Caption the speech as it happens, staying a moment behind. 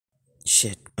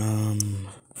Shit.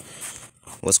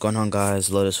 What's going on,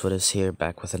 guys? Lotus is here,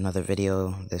 back with another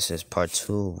video. This is part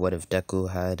 2. What if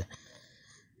Deku had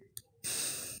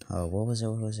what was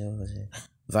it?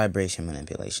 Vibration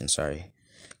manipulation, sorry.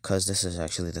 Because this is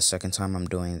actually the second time I'm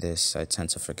doing this. I tend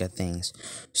to forget things.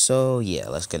 So yeah,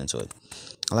 let's get into it.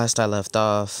 Last I left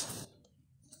off,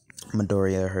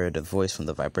 Midoriya heard a voice from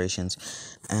the vibrations,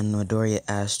 and Midoriya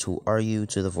asked, "Who are you?"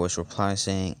 To the voice reply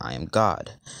saying, "I am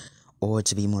God." Or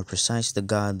to be more precise, the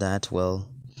God that, well,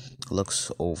 looks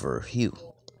over you.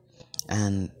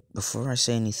 And before I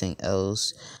say anything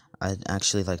else, I'd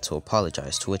actually like to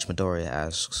apologize, to which Midoriya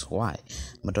asks why.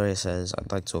 Midoriya says,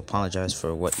 "I'd like to apologize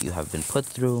for what you have been put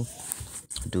through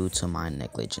due to my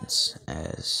negligence,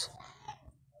 as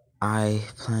I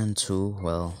plan to,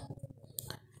 well,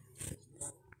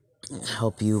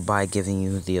 help you by giving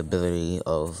you the ability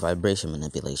of vibration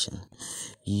manipulation.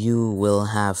 You will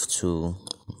have to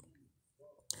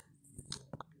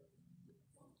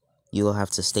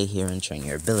stay here and train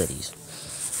your abilities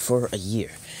for a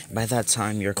year. By that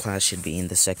time, your class should be in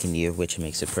the second year, which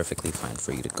makes it perfectly fine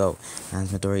for you to go." And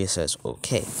Midoriya says,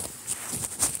 "Okay."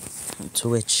 To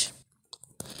which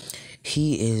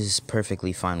he is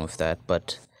perfectly fine with that,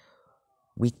 but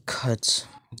we cut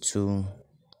to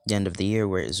the end of the year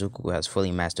where Izuku has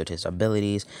fully mastered his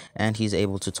abilities and he's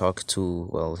able to talk to,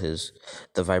 well,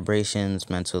 the vibrations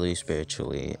mentally,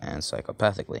 spiritually, and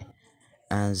psychopathically.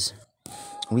 As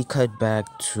we cut back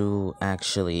to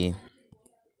actually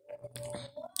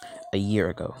a year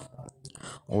ago,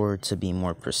 or to be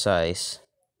more precise,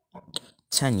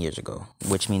 10 years ago,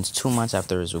 which means 2 months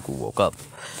after Izuku woke up.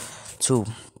 To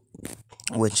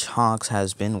which Hawks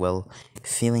has been, well,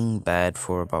 feeling bad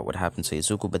for about what happened to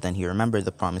Izuku, but then he remembered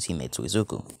the promise he made to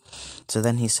Izuku. So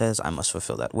then he says, "I must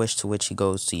fulfill that wish," to which he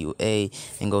goes to UA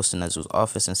and goes to Nezu's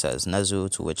office and says, "Nezu,"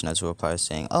 to which Nezu replies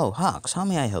saying, "Oh, Hawks, how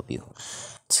may I help you?"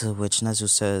 To which Nezu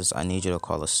says, "I need you to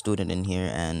call a student in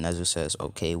here," and Nezu says,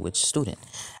 "Okay, which student?"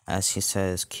 As he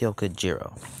says,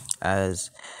 Kyokujiro.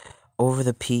 As over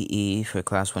the PE for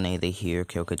class 1A, they hear,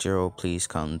 "Kyokujiro, please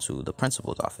come to the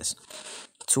principal's office."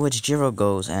 To which Jiro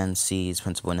goes and sees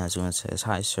Principal Nezu and says,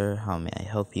 "Hi, sir, how may I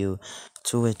help you?"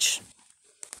 To which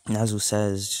Nezu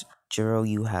says, "Jiro,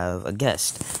 you have a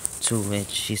guest." To which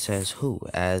she says, "Who?"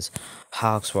 As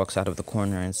Hawks walks out of the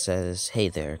corner and says, "Hey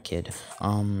there, kid.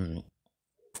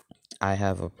 I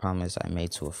have a promise I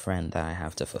made to a friend that I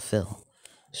have to fulfill.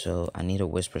 So I need to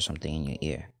whisper something in your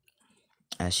ear."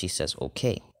 As she says,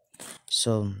 "Okay."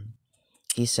 So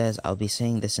he says, "I'll be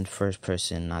saying this in first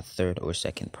person, not third or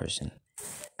second person."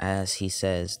 As he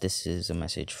says, this is a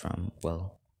message from,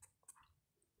 well,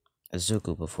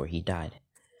 Izuku before he died.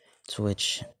 To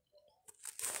which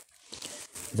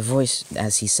the voice,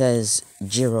 as he says,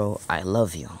 "Jiro, I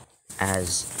love you."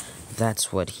 As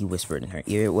that's what he whispered in her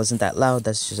ear. It wasn't that loud,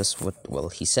 that's just what, well,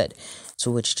 he said.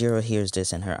 To which Jiro hears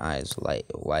this and her eyes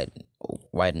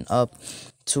widen up.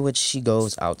 To which she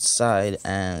goes outside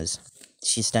as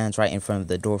she stands right in front of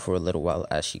the door for a little while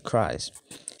as she cries.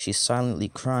 She's silently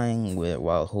crying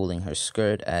while holding her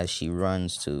skirt as she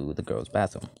runs to the girls'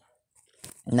 bathroom.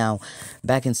 Now,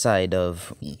 back inside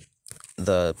of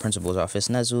the principal's office,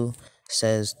 Nezu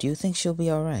says, "Do you think she'll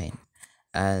be alright?"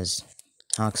 As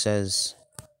Hawk says,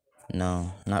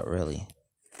 "No, not really.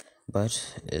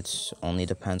 But it only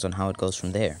depends on how it goes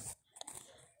from there."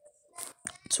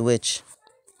 To which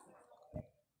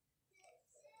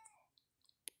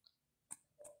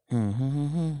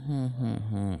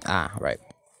right.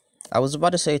 I was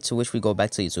about to say to which we go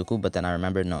back to Izuku, but then I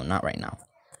remembered, no, not right now.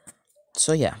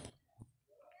 So yeah.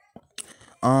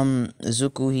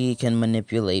 Izuku, he can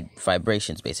manipulate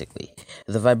vibrations, basically.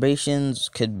 The vibrations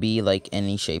could be like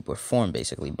any shape or form,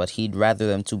 basically, but he'd rather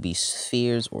them to be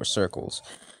spheres or circles.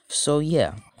 So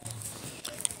yeah.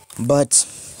 But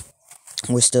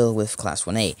we're still with class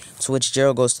 1A, to which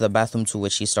Jiro goes to the bathroom, to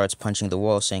which he starts punching the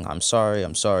wall, saying, I'm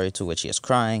sorry, to which he is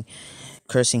crying,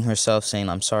 cursing herself, saying,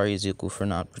 "I'm sorry, Izuku, for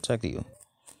not protecting you."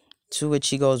 To which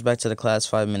she goes back to the class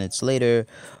 5 minutes later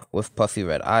with puffy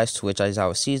red eyes, to which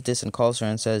Aizawa sees this and calls her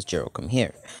and says, "Jiro, come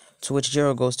here." To which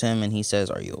Jiro goes to him and he says,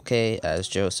 "Are you okay?" As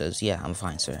Jiro says, "Yeah, I'm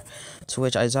fine, sir." To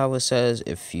which Aizawa says,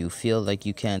 "If you feel like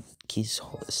you can't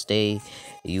stay,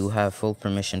 you have full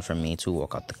permission from me to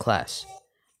walk out the class.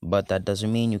 But that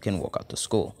doesn't mean you can walk out the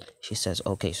school." She says,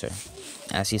 "Okay, sir."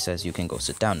 As he says, "You can go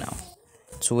sit down now."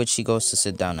 To which she goes to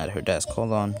sit down at her desk.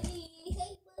 Hold on.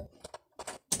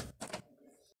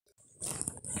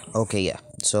 Okay, yeah.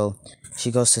 So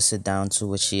she goes to sit down, to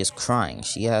which she is crying.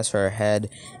 She has her head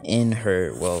in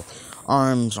her, well,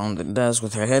 arms on the desk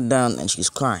with her head down, and she's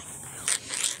crying.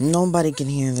 Nobody can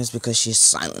hear this because she's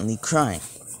silently crying.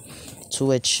 To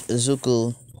which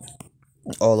Izuku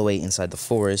all the way inside the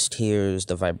forest, hears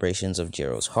the vibrations of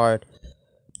Jiro's heart,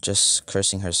 just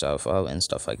cursing herself out and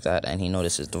stuff like that, and he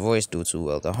notices the voice due to,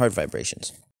 well, the heart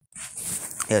vibrations.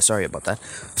 Yeah, sorry about that.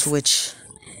 To which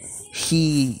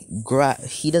he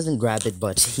doesn't grab it,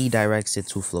 but he directs it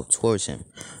to float towards him.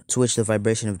 To which the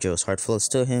vibration of Jiro's heart floats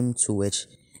to him, to which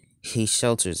he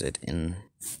shelters it in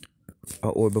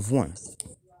an orb of warmth.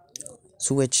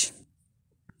 To which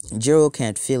Jiro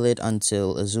can't feel it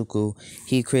until Izuku,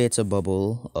 he creates a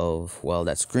bubble of, well,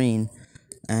 that's green,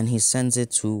 and he sends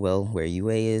it to, well, where Yue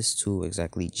is, to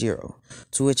exactly Jiro.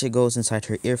 To which it goes inside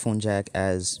her earphone jack,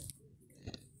 as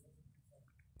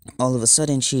all of a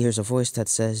sudden she hears a voice that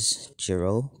says,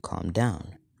 Jiro, calm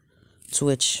down. To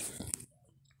which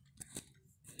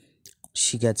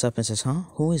she gets up and says, huh?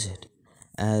 Who is it?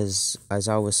 As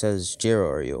Aizawa says, Jiro,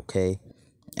 are you okay?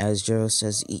 As Jiro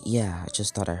says, yeah, I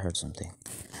just thought I heard something.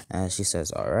 As she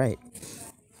says, alright.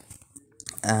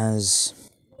 As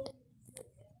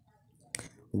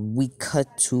we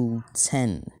cut to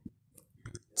 10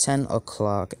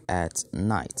 o'clock at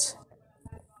night,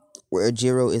 where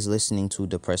Jiro is listening to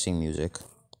depressing music.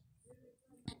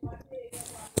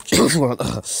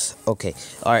 Okay,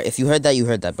 alright, if you heard that, you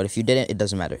heard that, but if you didn't, it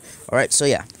doesn't matter. Alright, so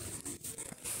yeah.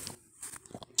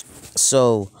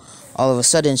 So, all of a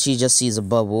sudden, she just sees a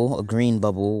bubble, a green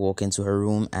bubble, walk into her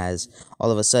room, as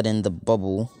all of a sudden, the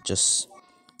bubble just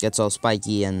gets all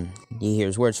spiky, and he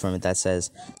hears words from it that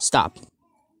says, stop.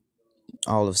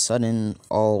 All of a sudden,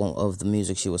 all of the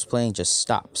music she was playing just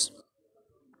stops.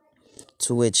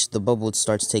 To which the bubble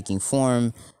starts taking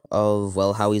form of,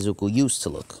 well, how Izuku used to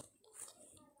look.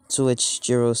 To which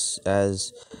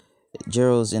as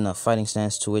Jiro's in a fighting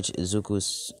stance, to which Izuku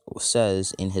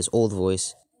says in his old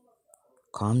voice,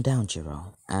 calm down,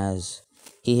 Jiro. As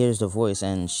he hears the voice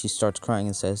and she starts crying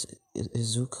and says,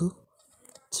 Izuku?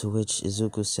 To which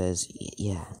Izuku says,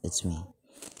 yeah, it's me.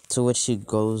 To which she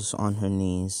goes on her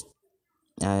knees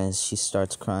as she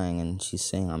starts crying and she's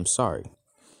saying, I'm sorry.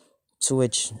 To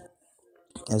which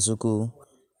Izuku,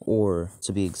 or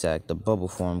to be exact, the bubble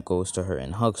form, goes to her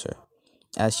and hugs her.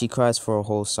 As she cries for a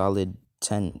whole solid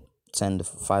 5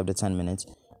 to 10 minutes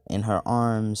in her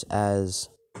arms, as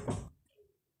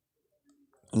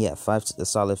yeah, a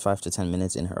solid 5 to 10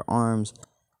 minutes in her arms,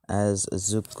 as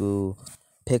Izuku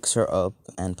picks her up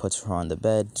and puts her on the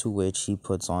bed, to which he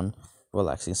puts on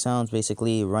relaxing sounds,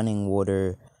 basically running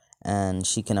water, and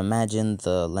she can imagine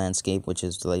the landscape, which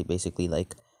is like basically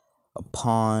like a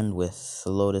pond with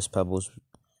lotus pebbles,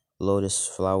 lotus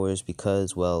flowers,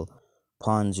 because, well,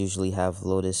 ponds usually have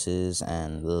lotuses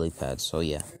and lily pads, so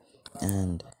yeah,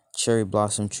 and cherry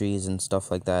blossom trees and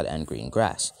stuff like that, and green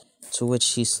grass. To which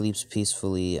she sleeps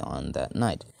peacefully on that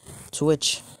night. To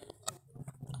which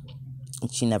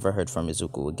she never heard from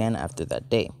Izuku again after that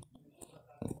day.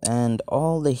 And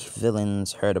all the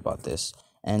villains heard about this,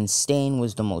 and Stain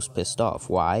was the most pissed off.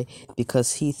 Why?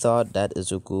 Because he thought that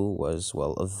Izuku was,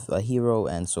 well, a hero,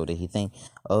 and so did he think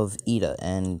of Ida,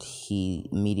 and he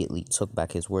immediately took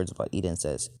back his words about Ida and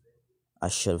says, I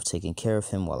should have taken care of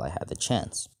him while I had the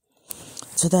chance.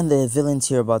 So then the villains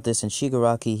hear about this, and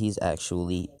Shigaraki, he's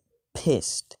actually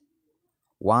pissed.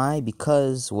 Why?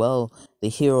 Because, well, the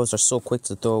heroes are so quick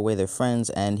to throw away their friends,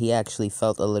 and he actually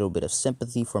felt a little bit of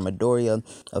sympathy for Midoriya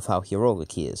of how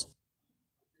heroic he is.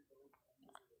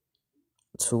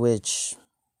 To which,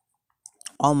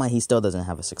 All Might, he still doesn't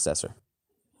have a successor.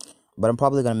 But I'm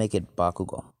probably going to make it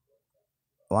Bakugo.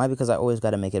 Why? Because I always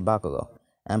got to make it Bakugo.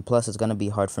 And plus, it's going to be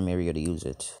hard for Mirio to use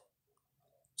it.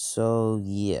 So,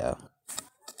 yeah.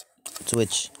 To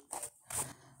which,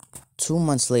 2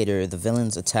 months later, the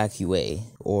villains attack UA,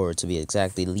 or to be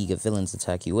exact, the League of Villains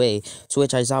attack UA, to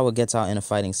which Aizawa gets out in a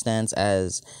fighting stance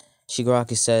as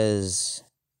Shigaraki says,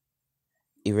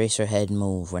 Eraserhead,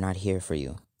 move, we're not here for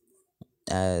you.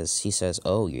 As he says,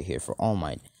 oh, you're here for All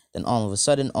Might. Then all of a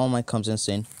sudden, All Might comes in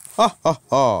saying, ha ha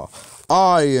ha,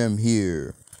 I am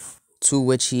here. To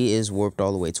which he is warped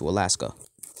all the way to Alaska.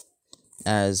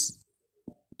 As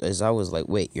I was like,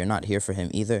 wait, you're not here for him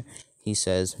either? He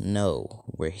says, no,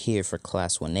 we're here for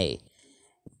Class 1A.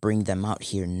 Bring them out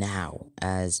here now.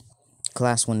 As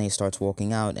Class 1A starts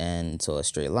walking out into a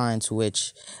straight line, to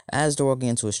which, as they're walking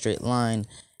into a straight line,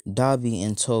 Dabi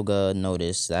and Toga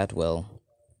notice that, well,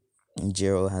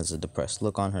 Jiro has a depressed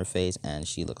look on her face, and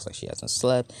she looks like she hasn't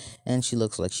slept, and she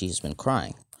looks like she's been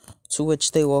crying. To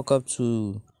which they walk up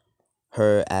to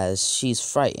her as she's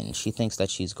frightened. She thinks that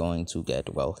she's going to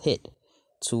get, well, hit.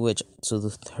 To which,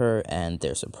 to her and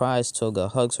their surprise, Toga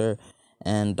hugs her,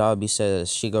 and Dabi says,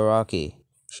 Shigaraki,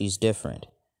 she's different.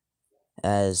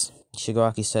 As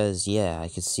Shigaraki says, yeah, I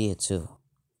could see it too.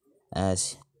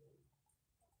 As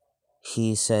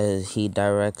he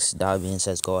directs Dobby and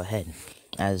says, "Go ahead."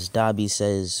 As Dobby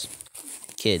says,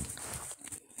 "Kid,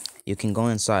 you can go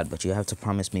inside, but you have to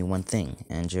promise me one thing."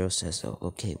 And Jiro says, "Oh,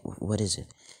 okay, what is it?"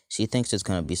 She thinks it's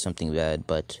gonna be something bad,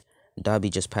 but Dobby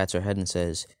just pats her head and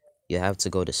says, "You have to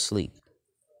go to sleep.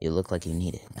 You look like you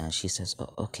need it." And she says,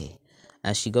 "Oh, okay."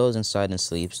 As she goes inside and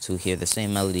sleeps to hear the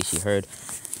same melody she heard,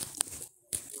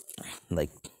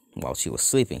 like, while she was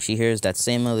sleeping. She hears that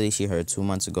same melody she heard 2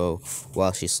 months ago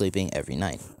while she's sleeping every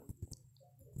night.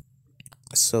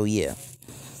 So, yeah.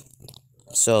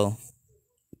 So,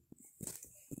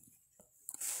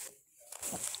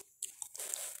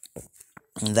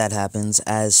 that happens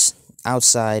as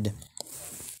outside.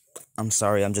 I'm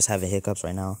sorry, I'm just having hiccups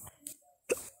right now.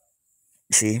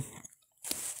 See?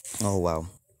 Oh, wow.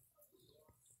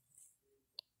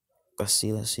 Let's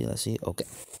see. Okay.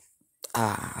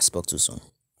 I spoke too soon.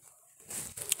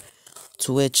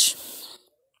 To which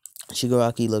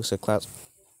Shigaraki looks at Class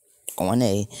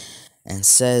 1A and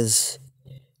says,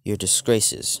 "Your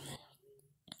disgraces,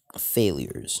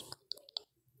 failures.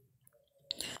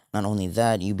 Not only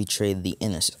that, you betrayed the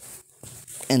innocent."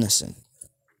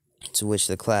 To which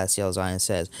the class yells out and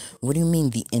says, "What do you mean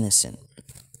the innocent?"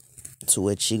 To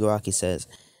which Shigaraki says,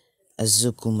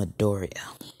 "Azuku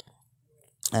Midoriya."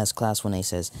 As Class 1A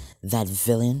says, "That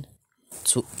villain?"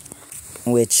 To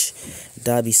which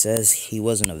Dabi says he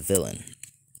wasn't a villain.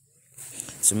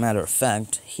 As a matter of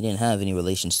fact, he didn't have any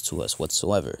relations to us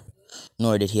whatsoever.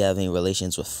 Nor did he have any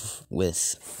relations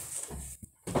with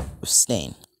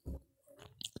Stain.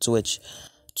 To which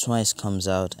Twice comes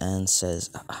out and says,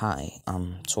 "Hi,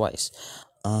 Twice.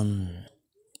 I'm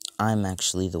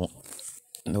actually the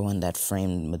one that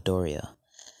framed Midoriya.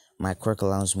 My quirk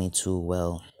allows me to,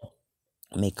 well,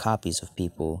 make copies of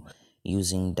people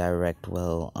using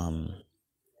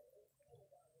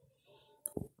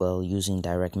using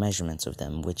direct measurements of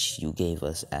them, which you gave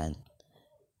us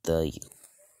the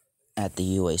at the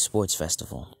UA Sports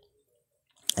Festival."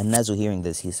 And Nezu, hearing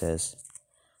this, he says,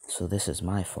 "So this is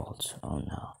my fault. Oh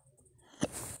no."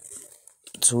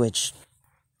 To which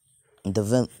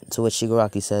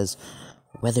Shigaraki says,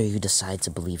 "Whether you decide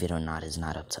to believe it or not is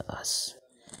not up to us.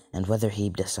 And whether he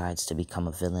decides to become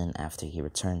a villain after he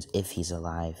returns, if he's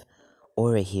alive,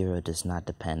 or a hero, does not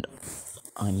depend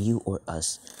on you or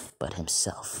us, but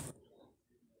himself.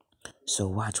 So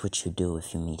watch what you do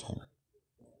if you meet him.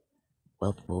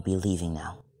 Well, we'll be leaving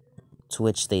now." To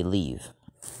which they leave.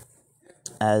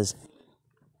 As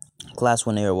Class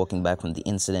 1A are walking back from the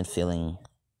incident, feeling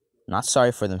not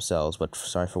sorry for themselves, but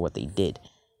sorry for what they did.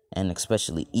 And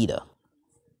especially Ida,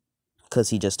 because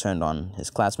he just turned on his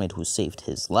classmate who saved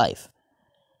his life.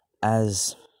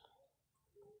 As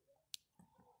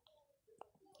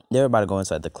they're about to go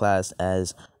inside the class,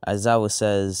 as Aizawa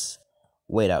says,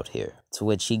 "Wait out here." To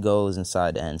which he goes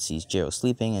inside and sees Jiro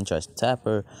sleeping and tries to tap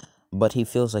her, but he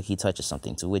feels like he touches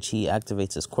something. To which he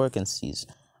activates his quirk and sees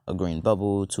a green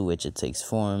bubble, to which it takes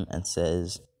form and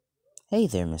says, "Hey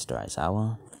there, Mr.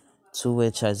 Aizawa." To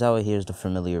which Aizawa hears the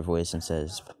familiar voice and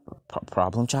says,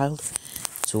 "Problem, child?"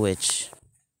 To which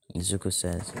Izuku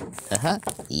says,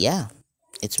 "Yeah,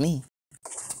 it's me."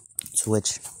 To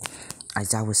which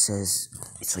Aizawa says,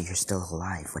 "So you're still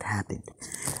alive, what happened?"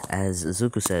 As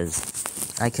Izuku says,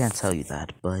 "I can't tell you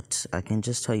that, but I can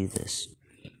just tell you this.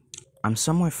 I'm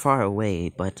somewhere far away,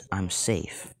 but I'm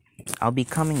safe. I'll be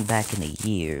coming back in a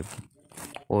year,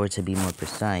 or to be more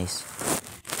precise,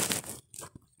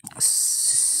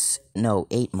 no,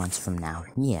 8 months from now.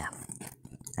 Yeah."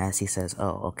 As he says,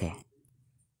 "Oh, okay."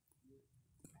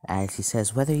 As he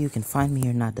says, "Whether you can find me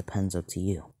or not depends up to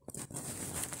you."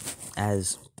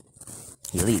 As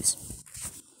he leaves.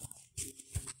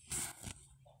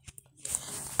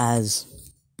 As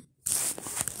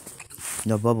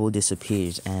the bubble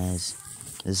disappears, as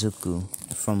Izuku,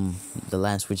 from the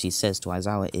last words he says to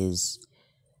Aizawa is,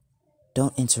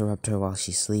 "Don't interrupt her while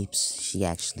she sleeps. She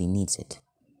actually needs it.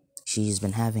 She's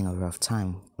been having a rough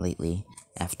time lately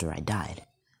after I died."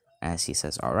 As he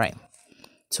says, "Alright."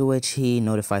 To which he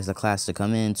notifies the class to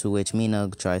come in, to which Mina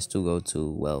tries to go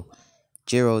to, well,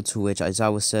 Jiro, to which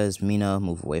Aizawa says, "Mina,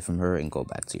 move away from her and go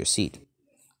back to your seat."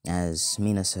 As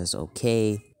Mina says,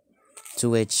 "Okay." To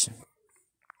which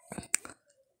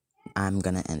I'm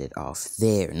gonna end it off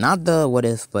there. Not the what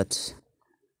if, but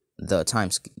the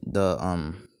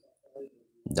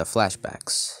the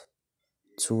flashbacks.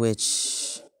 To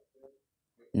which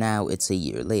now it's a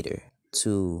year later.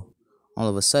 To all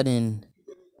of a sudden,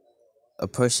 a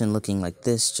person looking like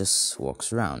this just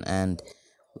walks around, and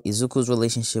Izuku's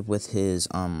relationship with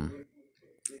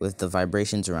with the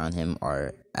vibrations around him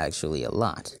are actually a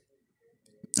lot.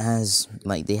 as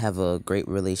like they have a great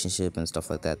relationship and stuff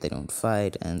like that. They don't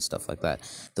fight and stuff like that.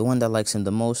 The one that likes him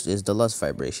the most is the lust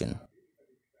vibration.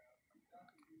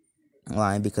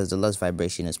 Why? Because the lust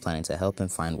vibration is planning to help him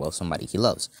find, well, somebody he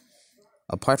loves.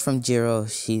 Apart from Jiro,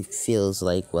 he feels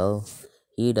like, well,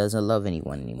 he doesn't love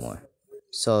anyone anymore.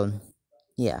 So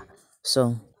yeah.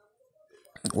 So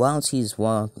whilst he's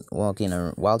walking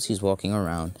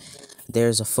around,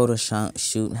 there's a photo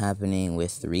shoot happening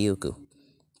with Ryuku,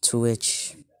 to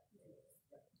which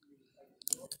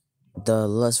the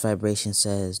lust vibration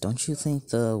says, "Don't you think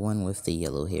the one with the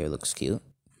yellow hair looks cute?"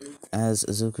 As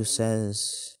Izuku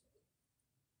says,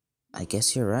 "I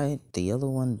guess you're right. The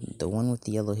one with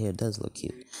the yellow hair does look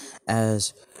cute."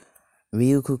 As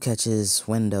Ryuku catches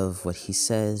wind of what he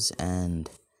says and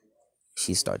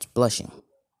she starts blushing.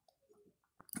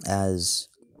 As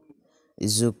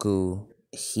Izuku,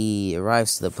 he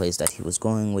arrives to the place that he was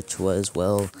going, which was,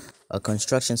 well, a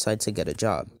construction site to get a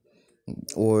job,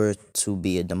 or to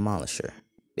be a demolisher,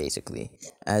 basically.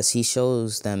 As he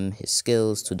shows them his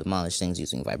skills to demolish things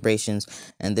using vibrations,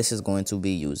 and this is going to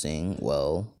be using,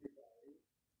 well,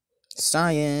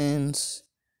 science.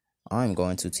 I'm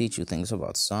going to teach you things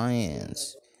about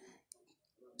science.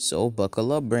 So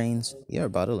buckle up, brains. You're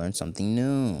about to learn something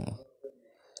new.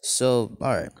 So,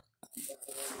 alright.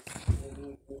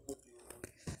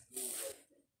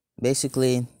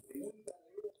 Basically,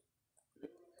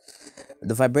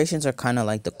 the vibrations are kind of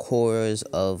like the cores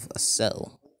of a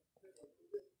cell.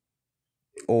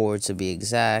 Or to be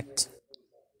exact,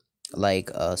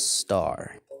 like a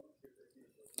star.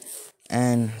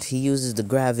 And he uses the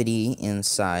gravity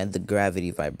inside, the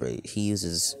gravity vibrate. He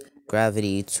uses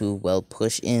gravity to, well,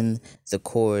 push in the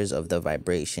cores of the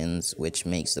vibrations, which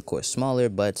makes the core smaller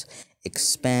but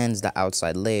expands the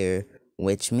outside layer,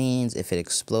 which means if it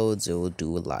explodes, it will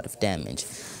do a lot of damage.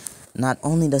 Not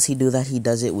only does he do that, he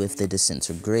does it with the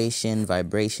disintegration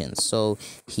vibration, so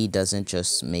he doesn't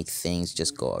just make things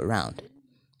just go around.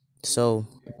 So,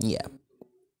 yeah,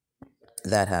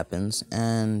 that happens,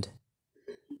 and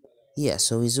yeah,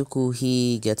 so Izuku,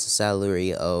 he gets a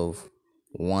salary of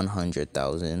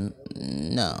 100,000.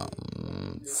 No,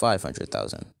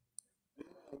 500,000.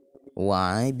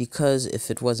 Why? Because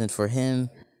if it wasn't for him,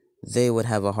 they would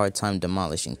have a hard time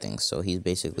demolishing things. So he's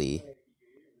basically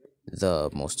the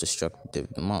most destructive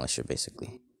demolisher,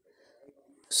 basically.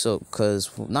 So,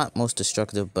 because not most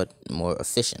destructive, but more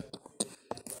efficient.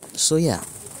 So, yeah.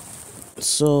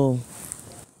 So,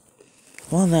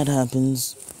 while that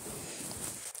happens,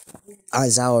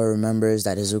 Aizawa remembers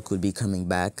that Izuku would be coming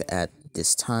back at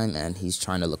this time, and he's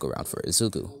trying to look around for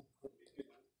Izuku.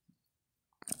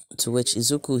 To which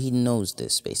Izuku, he knows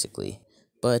this, basically,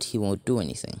 but he won't do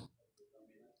anything.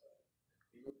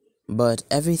 But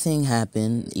everything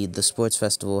happened, the sports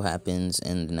festival happens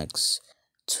in the next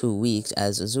 2 weeks,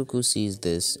 as Izuku sees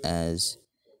this as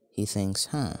he thinks,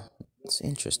 it's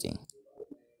interesting.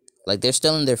 Like, they're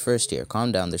still in their first year.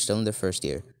 Calm down, they're still in their first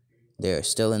year. They're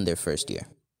still in their first year.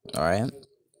 Alright?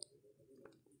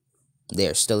 They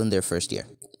are still in their first year.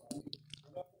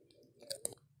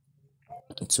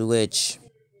 To which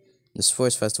the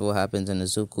sports festival happens and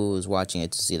Izuku is watching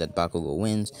it to see that Bakugo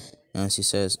wins. And she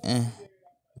says,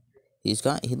 he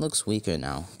looks weaker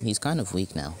now. He's kind of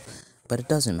weak now. But it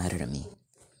doesn't matter to me.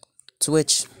 To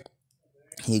which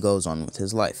he goes on with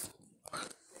his life.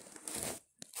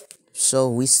 So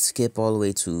we skip all the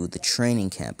way to the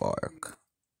training camp arc.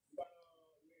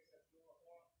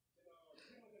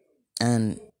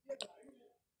 And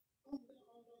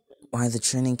why the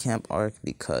training camp arc?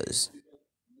 Because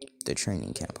the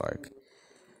training camp arc.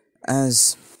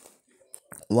 As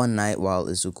one night while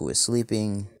Izuku is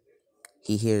sleeping,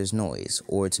 he hears noise,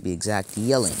 or to be exact,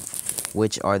 yelling,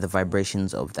 which are the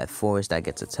vibrations of that forest that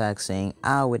gets attacked, saying,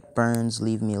 "Ow, it burns,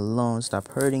 leave me alone, stop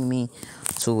hurting me,"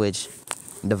 to which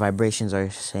the vibrations are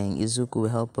saying,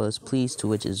 "Izuku, help us, please," to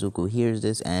which Izuku hears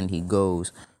this, and he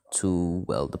goes to,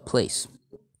 well, the place.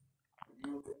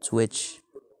 To which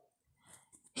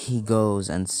he goes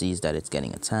and sees that it's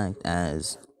getting attacked,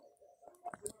 as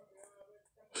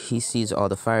he sees all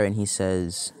the fire, and he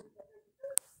says,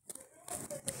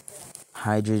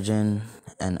 "Hydrogen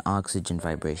and oxygen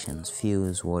vibrations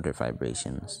fuse water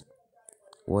vibrations.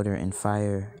 Water and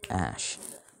fire, ash."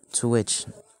 To which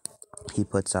he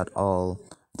puts out all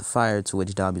the fire, to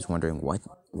which Dabi's wondering,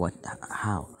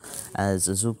 how? As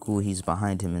Izuku, he's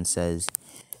behind him and says,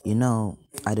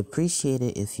 I'd appreciate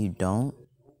it if you don't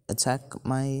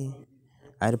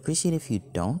I'd appreciate if you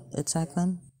don't attack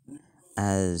them.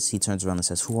 As he turns around and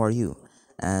says, "Who are you?"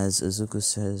 As Izuku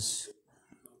says,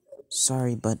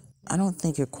 "Sorry, but I don't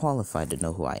think you're qualified to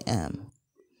know who I am.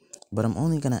 But I'm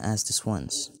only gonna ask this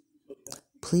once.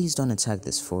 please don't attack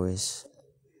this forest.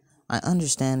 I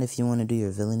understand if you want to do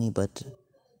your villainy, but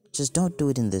just don't do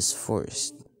it in this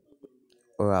forest,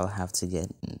 or I'll have to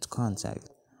get into contact.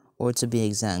 Or to be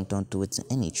exact, don't do it to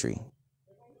any tree.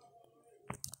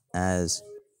 As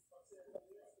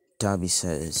Dobby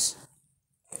says,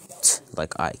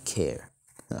 like I care.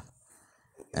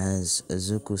 As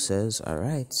Izuku says,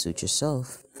 alright, suit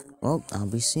yourself. Well, I'll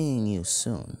be seeing you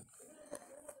soon.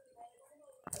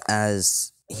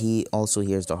 As he also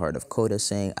hears the heart of Koda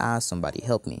saying, somebody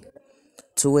help me.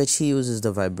 To which he uses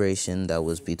the vibration that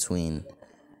was between,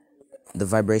 the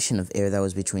vibration of air that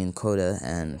was between Koda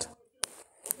and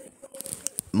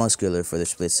Muscular for the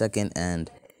split second, and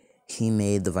he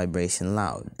made the vibration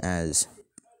loud, as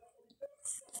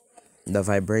the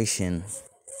vibration,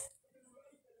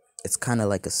 it's kind of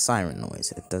like a siren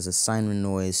noise. It does a siren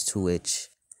noise to which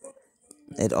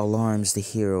it alarms the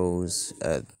heroes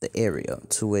at the area,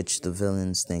 to which the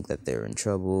villains think that they're in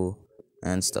trouble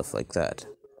and stuff like that.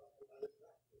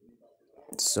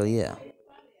 So yeah.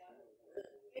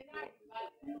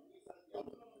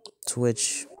 To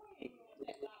which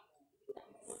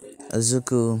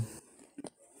Izuku,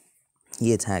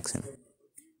 he attacks him.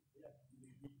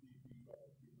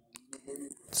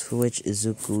 To which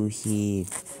Izuku, he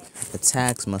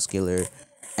attacks Muscular,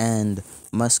 and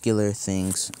Muscular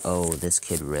thinks, oh, this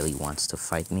kid really wants to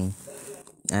fight me.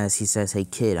 As he says, hey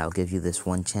kid, I'll give you this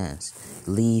one chance.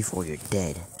 Leave or you're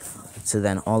dead. So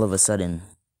then all of a sudden,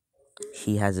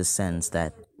 he has a sense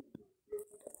that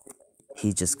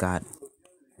he just got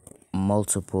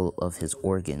multiple of his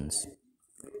organs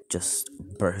just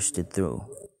bursted through.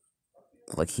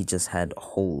 Like he just had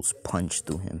holes punched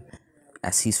through him.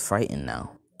 As he's frightened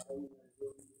now.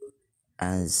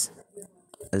 As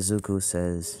Izuku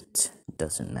says,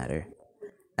 doesn't matter.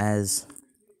 As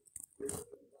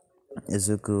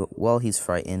Izuku, while he's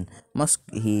frightened,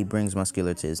 he brings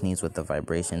Muscular to his knees with the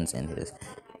vibrations in his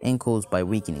ankles by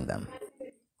weakening them.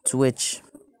 To which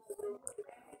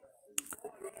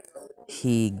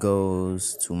he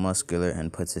goes to Muscular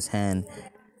and puts his hand,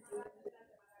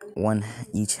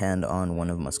 each hand on one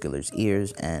of Muscular's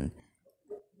ears, and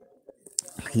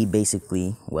he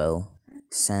basically,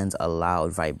 sends a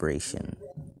loud vibration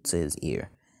to his ear.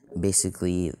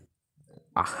 Basically,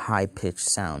 a high-pitched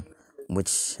sound,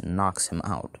 which knocks him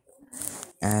out.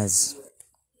 As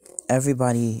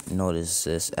everybody notices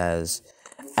this, as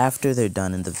after they're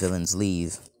done and the villains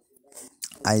leave,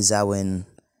 Aizawa,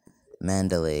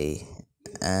 Mandalay,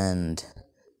 and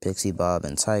Pixie Bob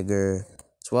and Tiger,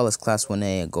 as well as Class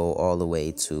 1A, go all the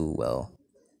way to,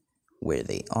 where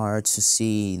they are to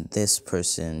see this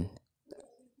person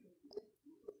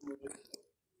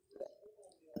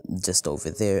just over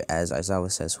there. As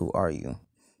Aizawa says, who are you?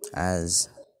 As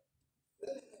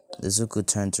Izuku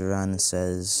turns around and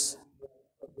says,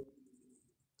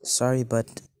 sorry,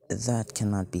 but that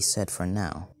cannot be said for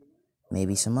now.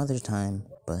 Maybe some other time,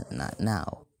 but not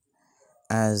now.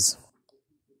 As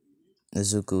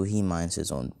Izuku, he minds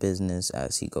his own business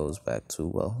as he goes back to,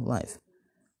 life.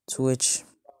 To which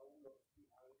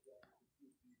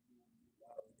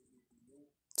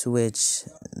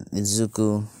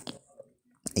Izuku,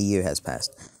 a year has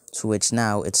passed. To which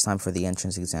now it's time for the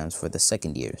entrance exams for the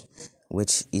second years,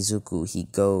 which Izuku, he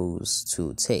goes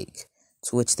to take.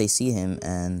 To which they see him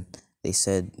and they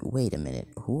said, wait a minute,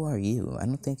 who are you? I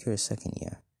don't think you're a second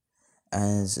year.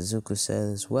 As Izuku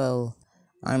says, well,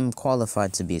 I'm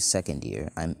qualified to be a second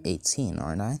year. I'm 18,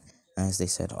 aren't I? As they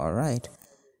said, alright,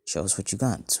 show us what you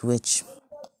got. To which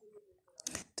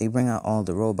they bring out all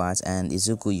the robots, and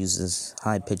Izuku uses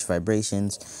high-pitched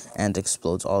vibrations and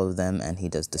explodes all of them, and he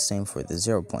does the same for the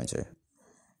zero-pointer.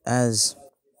 As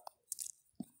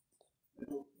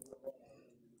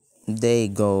they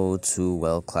go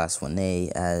to, Class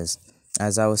 1A, as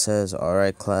Aizawa says,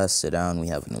 alright class, sit down, we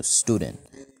have a new student.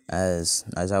 As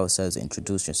Aizawa says,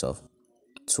 introduce yourself.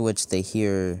 To which they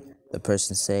hear the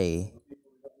person say,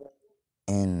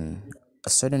 in a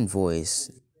certain voice,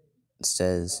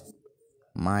 says,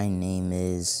 my name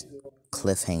is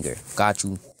Cliffhanger. Got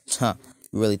you. Huh.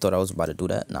 You really thought I was about to do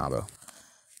that? Nah, bro.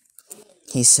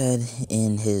 He said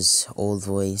in his old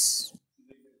voice,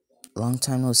 long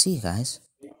time no see, guys.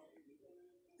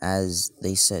 As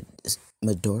they said,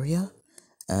 Midoriya?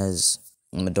 As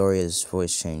Midoriya's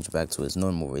voice changed back to his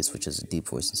normal voice, which is a deep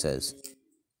voice, and says,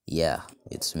 yeah,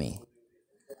 it's me.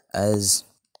 As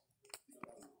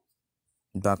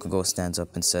Bakugo stands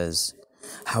up and says,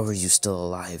 how are you still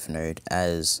alive, nerd?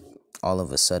 As all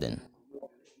of a sudden,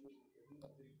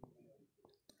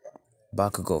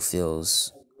 Bakugo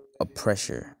feels a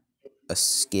pressure, a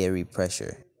scary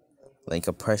pressure, like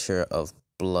a pressure of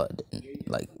blood,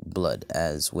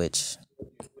 as which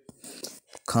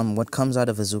what comes out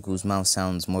of Izuku's mouth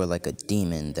sounds more like a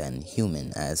demon than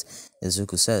human, as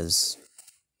Izuku says,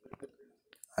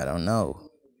 I don't know.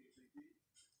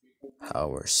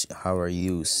 How are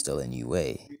you still in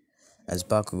UA? As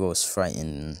Bakugo is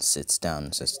frightened, sits down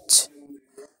and says, Tch.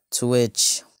 To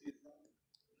which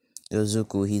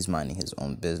Izuku, he's minding his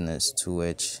own business, to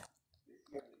which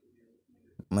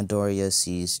Midoriya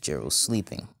sees Jiro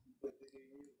sleeping.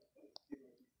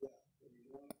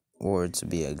 Or to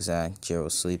be exact, Jiro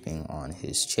sleeping on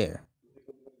his chair.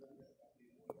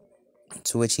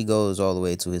 To which he goes all the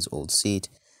way to his old seat,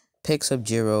 picks up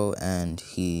Jiro, and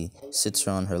he sits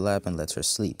her on her lap and lets her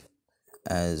sleep.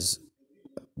 As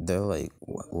they're like,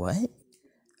 what?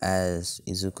 As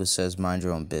Izuku says, mind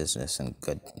your own business and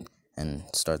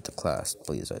start the class,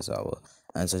 please, Aizawa.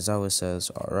 As Aizawa says,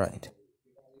 alright.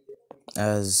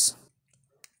 As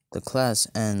the class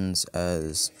ends,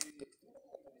 as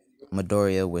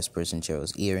Midoriya whispers in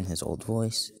Jiro's ear in his old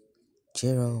voice,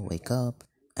 Jiro, wake up.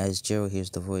 As Jiro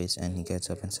hears the voice and he gets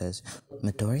up and says,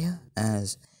 Midoriya?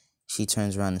 As she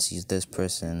turns around and sees this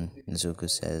person, Izuku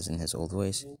says in his old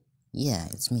voice, yeah,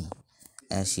 it's me.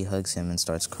 As she hugs him and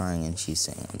starts crying and she's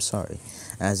saying, I'm sorry.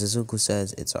 As Izuku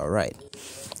says, it's alright.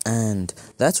 And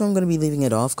that's where I'm going to be leaving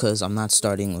it off because I'm not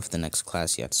starting with the next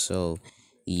class yet. So,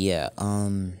 yeah,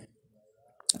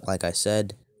 like I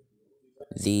said,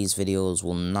 these videos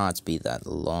will not be that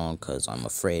long because I'm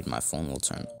afraid my phone will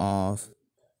turn off.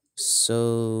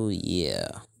 So, yeah.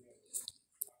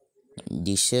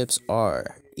 The ships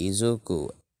are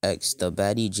Izuku X the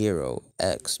baddie Jiro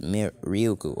X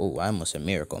Ryuku. Oh, I almost said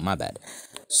Miracle, my bad.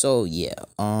 So, yeah,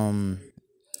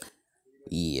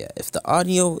 yeah, if the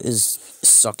audio is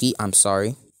sucky, I'm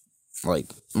sorry.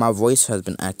 Like, my voice has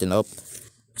been acting up.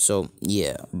 So,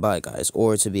 yeah, bye, guys.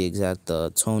 Or, to be exact,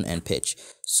 the tone and pitch.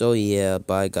 So, yeah,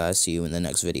 bye, guys. See you in the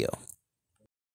next video.